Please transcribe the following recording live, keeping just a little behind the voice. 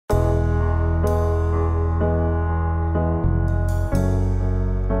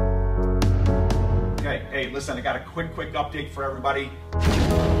Hey, listen, I got a quick update for everybody.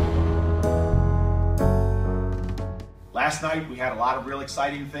 Last night we had a lot of real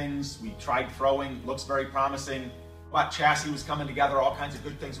exciting things. We tried throwing, looks very promising. But chassis was coming together, all kinds of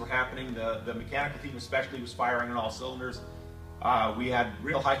good things were happening. The mechanical team especially was firing on all cylinders. We had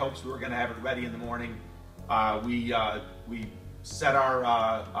real high hopes we were going to have it ready in the morning. We set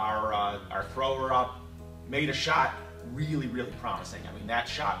our thrower up, made a shot, really promising. I mean, that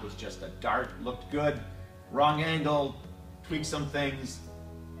shot was just a dart, looked good. Wrong angle, tweaked some things.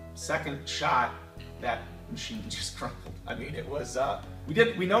 Second shot, that machine just crumpled. I mean, it was,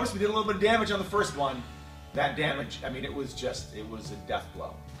 we noticed we did a little bit of damage on the first one. That damage, I mean, it was a death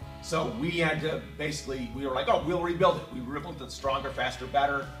blow. So we had to basically, we were like, oh, we'll rebuild it. We rebuilt it stronger, faster,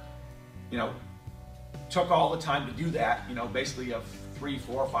 better. You know, took all the time to do that. You know, basically a 3,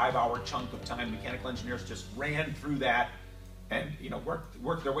 4, 5 hour chunk of time. Mechanical engineers just ran through that and, you know,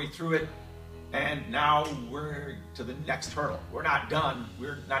 worked their way through it. And now we're to the next hurdle. We're not done.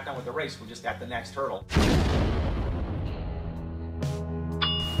 We're not done with the race. We're just at the next hurdle.